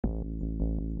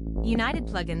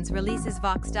UnitedPlugins releases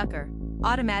VoxDucker,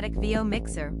 automatic VO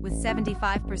mixer with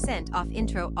 75% off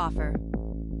intro offer.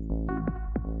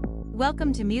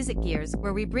 Welcome to Music Gears,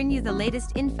 where we bring you the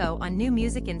latest info on new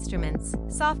music instruments,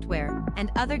 software,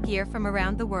 and other gear from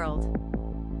around the world.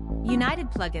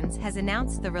 UnitedPlugins has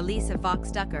announced the release of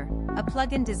VoxDucker, a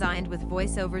plugin designed with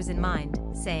voiceovers in mind,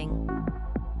 saying,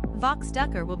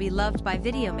 VoxDucker will be loved by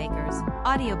video makers,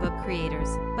 audiobook creators,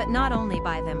 but not only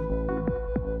by them.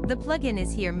 The plugin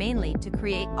is here mainly to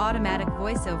create automatic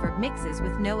voiceover mixes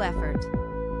with no effort.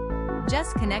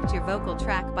 Just connect your vocal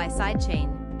track by sidechain,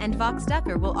 and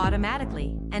VoxDucker will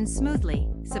automatically and smoothly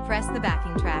suppress the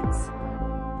backing tracks.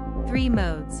 3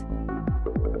 modes.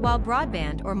 While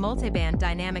broadband or multiband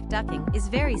dynamic ducking is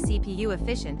very CPU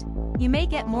efficient, you may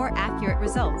get more accurate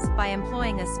results by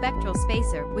employing a spectral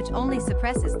spacer which only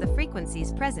suppresses the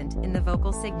frequencies present in the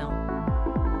vocal signal.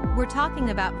 We're talking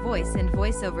about voice and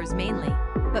voiceovers mainly,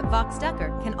 but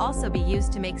VoxDucker can also be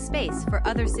used to make space for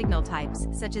other signal types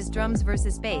such as drums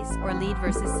versus bass or lead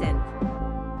versus synth.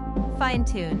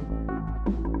 Fine-tune.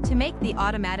 To make the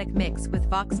automatic mix with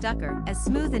VoxDucker as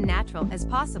smooth and natural as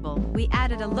possible, we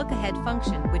added a look-ahead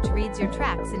function which reads your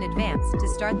tracks in advance to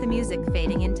start the music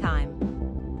fading in time.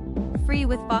 Free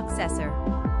with Voxessor.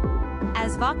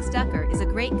 As VoxDucker is a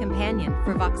great companion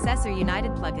for Voxessor,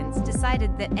 UnitedPlugins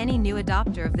decided that any new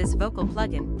adopter of this vocal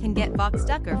plugin can get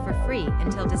VoxDucker for free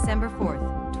until December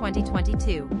 4th,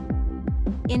 2022.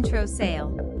 Intro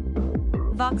sale.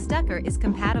 VoxDucker is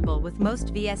compatible with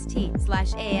most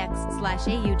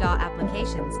VST/AX/AU DAW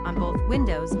applications on both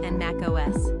Windows and Mac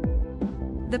OS.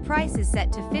 The price is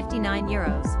set to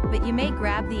 €59, but you may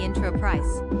grab the intro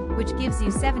price, which gives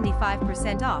you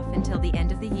 75% off until the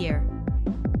end of the year.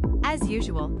 As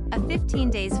usual, a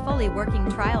 15 days fully working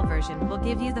trial version will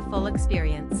give you the full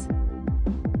experience.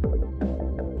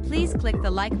 Please click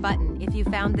the like button if you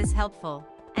found this helpful,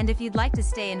 and if you'd like to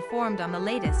stay informed on the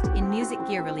latest in music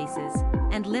gear releases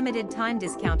and limited time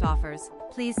discount offers,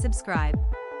 please subscribe.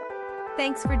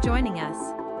 Thanks for joining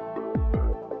us.